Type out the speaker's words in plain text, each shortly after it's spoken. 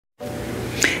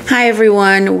Hi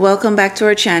everyone, welcome back to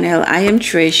our channel. I am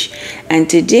Trish, and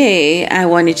today I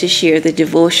wanted to share the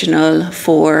devotional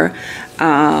for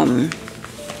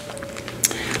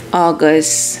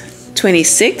August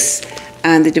 26th,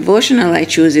 and the devotional I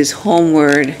choose is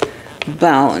Homeward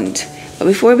Bound. But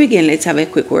before we begin, let's have a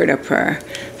quick word of prayer.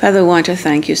 Father, I want to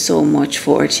thank you so much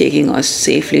for taking us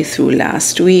safely through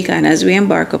last week, and as we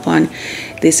embark upon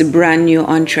this brand new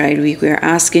untried week, we are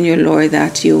asking you, Lord,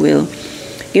 that you will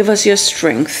give us your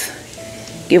strength,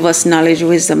 give us knowledge,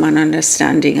 wisdom, and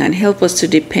understanding, and help us to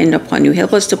depend upon you.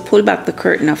 Help us to pull back the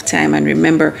curtain of time and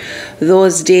remember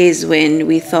those days when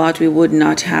we thought we would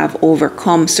not have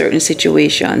overcome certain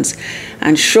situations,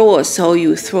 and show us how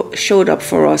you showed up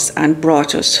for us and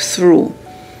brought us through.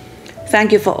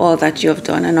 Thank you for all that you have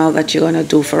done and all that you're going to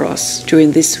do for us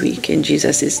during this week. In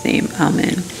Jesus' name,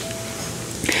 amen.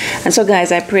 And so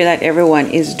guys, I pray that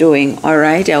everyone is doing all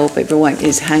right. I hope everyone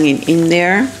is hanging in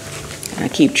there. I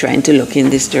keep trying to look in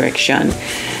this direction.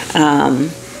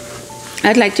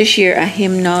 I'd like to share a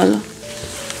hymnal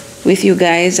with you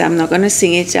guys. I'm not going to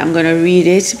sing it. I'm going to read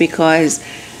it because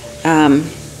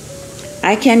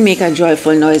I can make a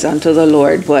joyful noise unto the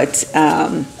Lord, but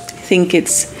I think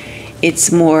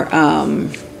it's more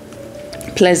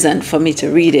pleasant for me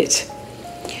to read it.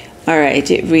 All right,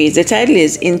 it reads, the title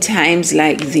is In Times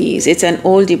Like These. It's an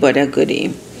oldie but a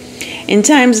goodie. In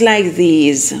times like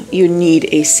these, you need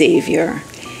a savior.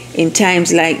 In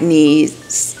times like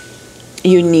these,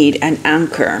 you need an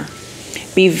anchor.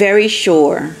 Be very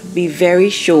sure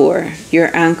your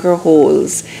anchor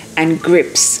holds and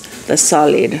grips the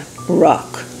solid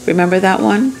rock. Remember that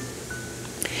one?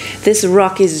 This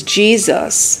rock is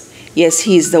Jesus. Yes,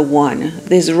 he's the one.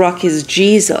 This rock is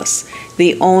Jesus,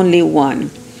 the only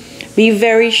one. Be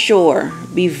very sure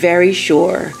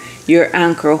your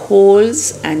anchor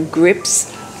holds and grips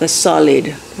the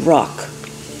solid rock.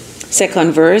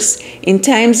 Second verse, in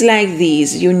times like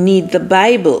these, you need the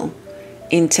Bible.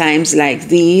 In times like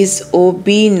these, oh,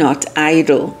 be not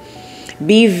idle.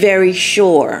 Be very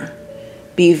sure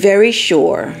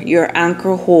your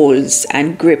anchor holds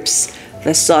and grips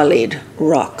the solid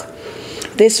rock.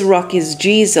 This rock is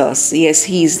Jesus. Yes,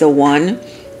 he's the one.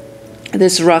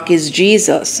 This rock is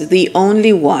Jesus, the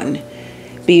only one.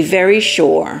 Be very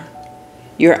sure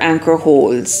your anchor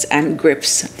holds and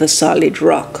grips the solid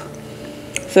rock.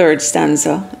 Third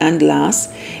stanza and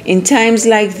last. In times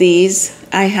like these,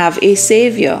 I have a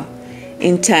savior.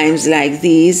 In times like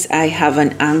these, I have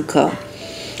an anchor.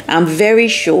 I'm very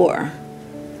sure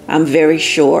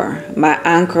my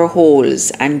anchor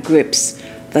holds and grips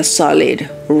the solid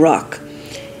rock.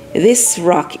 This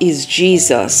rock is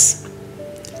Jesus.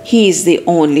 He is the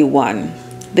only one.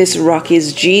 This rock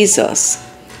is Jesus,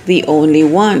 the only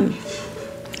one.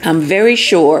 I'm very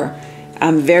sure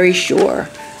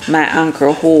my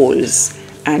anchor holds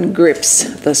and grips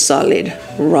the solid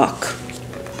rock.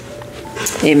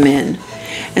 Amen.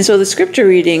 And so the scripture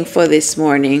reading for this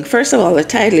morning, first of all, the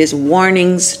title is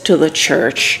Warnings to the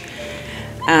Church.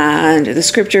 And the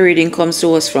scripture reading comes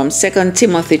to us from 2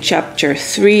 Timothy chapter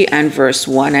 3 and verse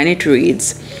 1, and it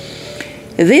reads,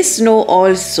 This know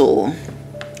also,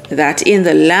 that in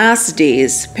the last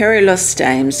days perilous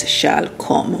times shall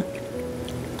come.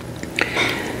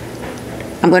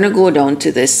 I'm going to go down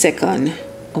to the second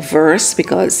verse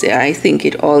because I think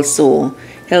it also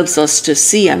helps us to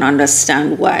see and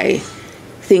understand why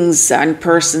things and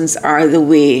persons are the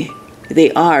way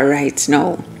they are right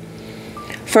now.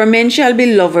 For men shall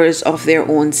be lovers of their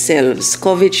own selves,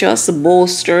 covetous,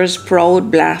 boasters,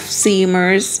 proud,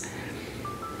 blasphemers,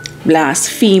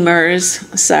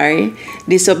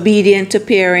 disobedient to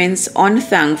parents,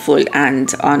 unthankful,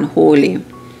 and unholy.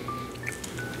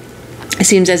 It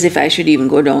seems as if I should even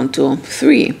go down to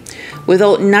 3.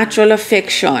 Without natural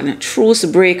affection, truce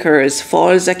breakers,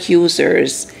 false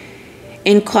accusers,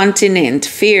 incontinent,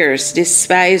 fierce,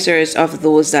 despisers of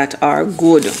those that are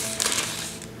good.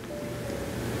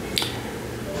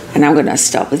 And I'm going to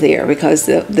stop there because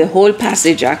the whole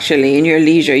passage, actually, in your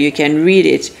leisure, you can read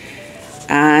it.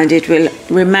 And it will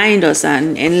remind us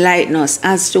and enlighten us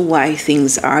as to why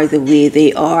things are the way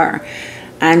they are,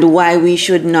 and why we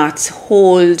should not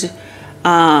hold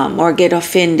or get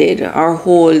offended or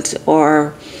hold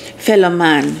our fellow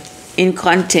man in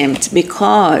contempt,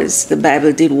 because the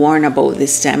Bible did warn about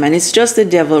this time. And it's just the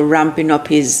devil ramping up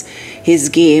his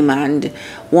game and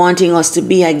wanting us to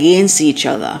be against each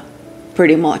other,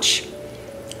 pretty much,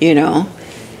 you know.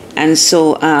 And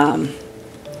so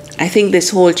I think this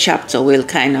whole chapter will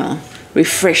kind of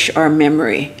refresh our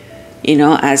memory, you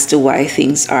know, as to why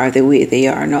things are the way they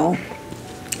are now.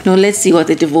 Now let's see what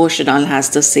the devotional has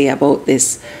to say about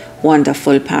this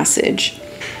wonderful passage.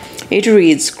 It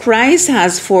reads, Christ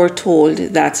has foretold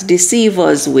that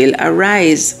deceivers will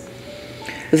arise,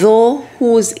 through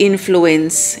whose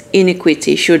influence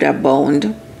iniquity should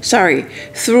abound.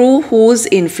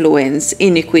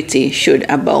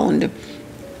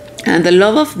 And the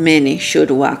love of many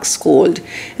should wax cold.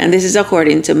 And this is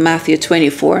according to Matthew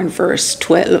 24 and verse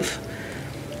 12.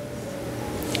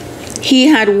 He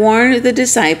had warned the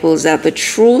disciples that the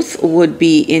truth would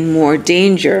be in more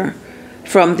danger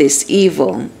from this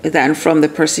evil than from the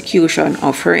persecution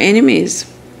of her enemies.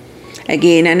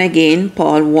 Again and again,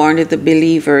 Paul warned the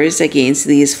believers against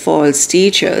these false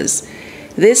teachers.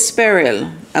 This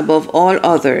peril, above all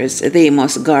others, they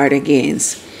must guard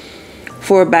against.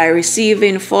 For by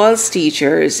receiving false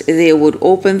teachers, they would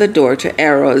open the door to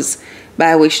errors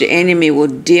by which the enemy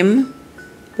would dim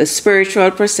the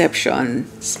spiritual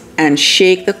perceptions and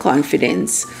shake the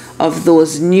confidence of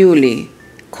those newly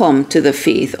come to the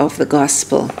faith of the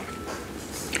gospel.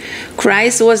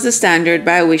 Christ was the standard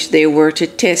by which they were to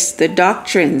test the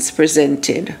doctrines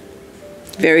presented.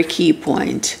 Very key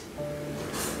point.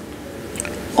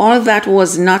 All that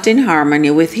was not in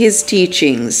harmony with his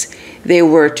teachings, they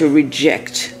were to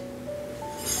reject.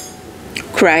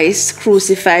 Christ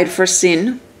crucified for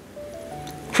sin,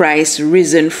 Christ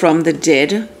risen from the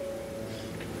dead,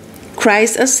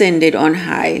 Christ ascended on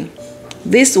high.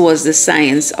 This was the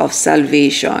science of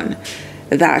salvation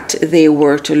that they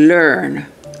were to learn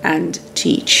and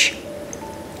teach.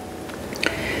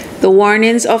 The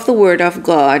warnings of the Word of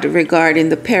God regarding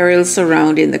the perils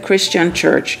surrounding the Christian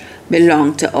church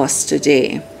belong to us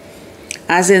today.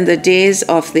 As in the days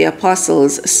of the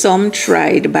apostles, some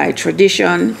tried by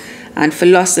tradition and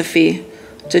philosophy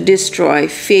to destroy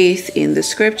faith in the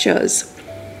scriptures.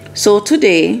 So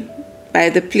today, by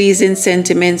the pleasing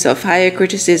sentiments of higher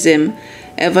criticism,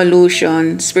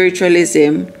 evolution,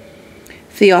 spiritualism,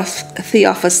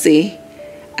 theosophy,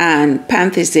 and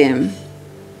pantheism,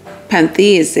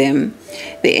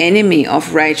 the enemy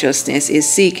of righteousness is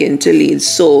seeking to lead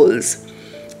souls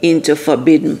into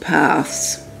forbidden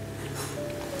paths.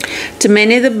 To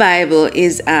many, the Bible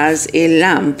is as a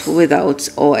lamp without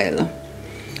oil,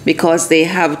 because they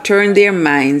have turned their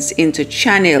minds into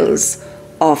channels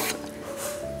of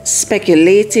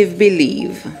speculative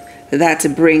belief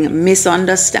that bring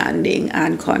misunderstanding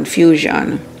and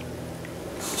confusion.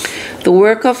 The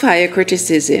work of higher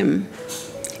criticism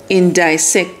in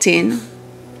dissecting,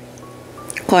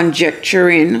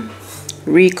 conjecturing,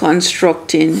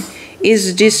 reconstructing,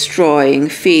 is destroying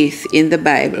faith in the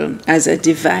Bible as a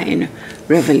divine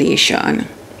revelation.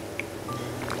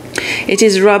 It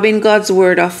is robbing God's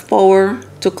word of power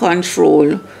to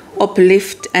control,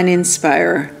 uplift, and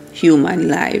inspire human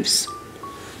lives.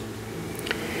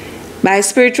 By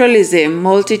spiritualism,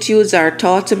 multitudes are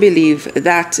taught to believe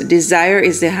that desire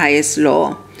is the highest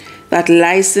law, that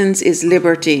license is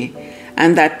liberty,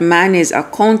 and that man is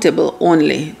accountable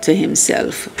only to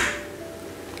himself.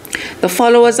 The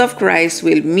followers of Christ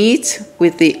will meet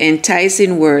with the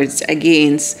enticing words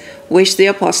against which the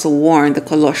apostle warned the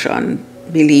Colossian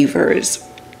believers.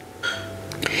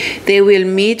 They will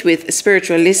meet with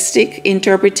spiritualistic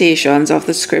interpretations of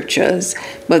the scriptures,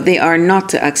 but they are not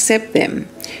to accept them.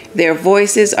 Their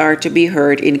voices are to be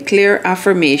heard in clear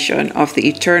affirmation of the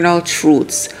eternal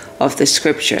truths of the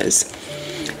scriptures.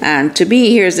 And to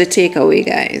me, here's the takeaway,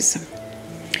 guys.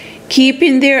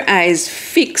 Keeping their eyes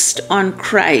fixed on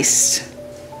Christ,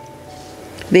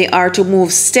 they are to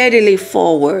move steadily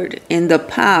forward in the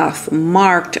path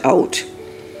marked out,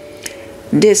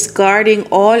 discarding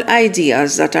all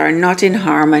ideas that are not in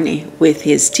harmony with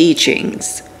his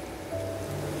teachings.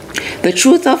 The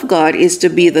truth of God is to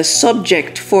be the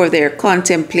subject for their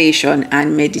contemplation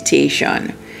and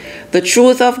meditation. The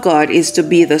truth of God is to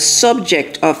be the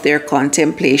subject of their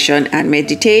contemplation and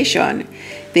meditation.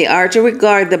 They are to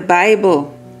regard the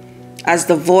Bible as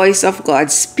the voice of God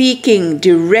speaking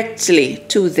directly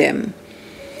to them.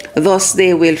 Thus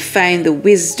they will find the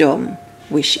wisdom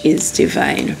which is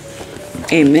divine.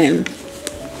 Amen.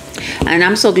 And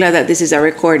I'm so glad that this is a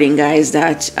recording, guys,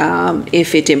 that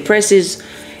if it impresses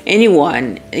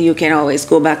anyone, you can always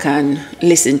go back and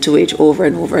listen to it over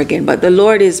and over again. But the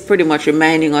Lord is pretty much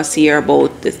reminding us here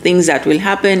about the things that will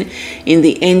happen in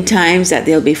the end times, that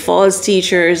there'll be false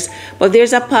teachers. But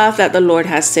there's a path that the Lord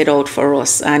has set out for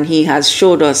us, and he has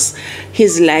showed us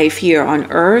his life here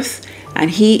on earth, and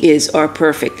he is our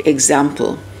perfect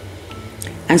example.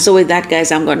 And so with that,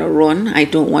 guys, I'm going to run. I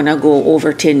don't want to go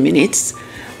over 10 minutes,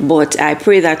 but I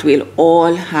pray that we'll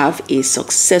all have a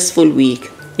successful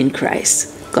week in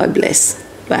Christ. God bless.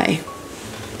 Bye.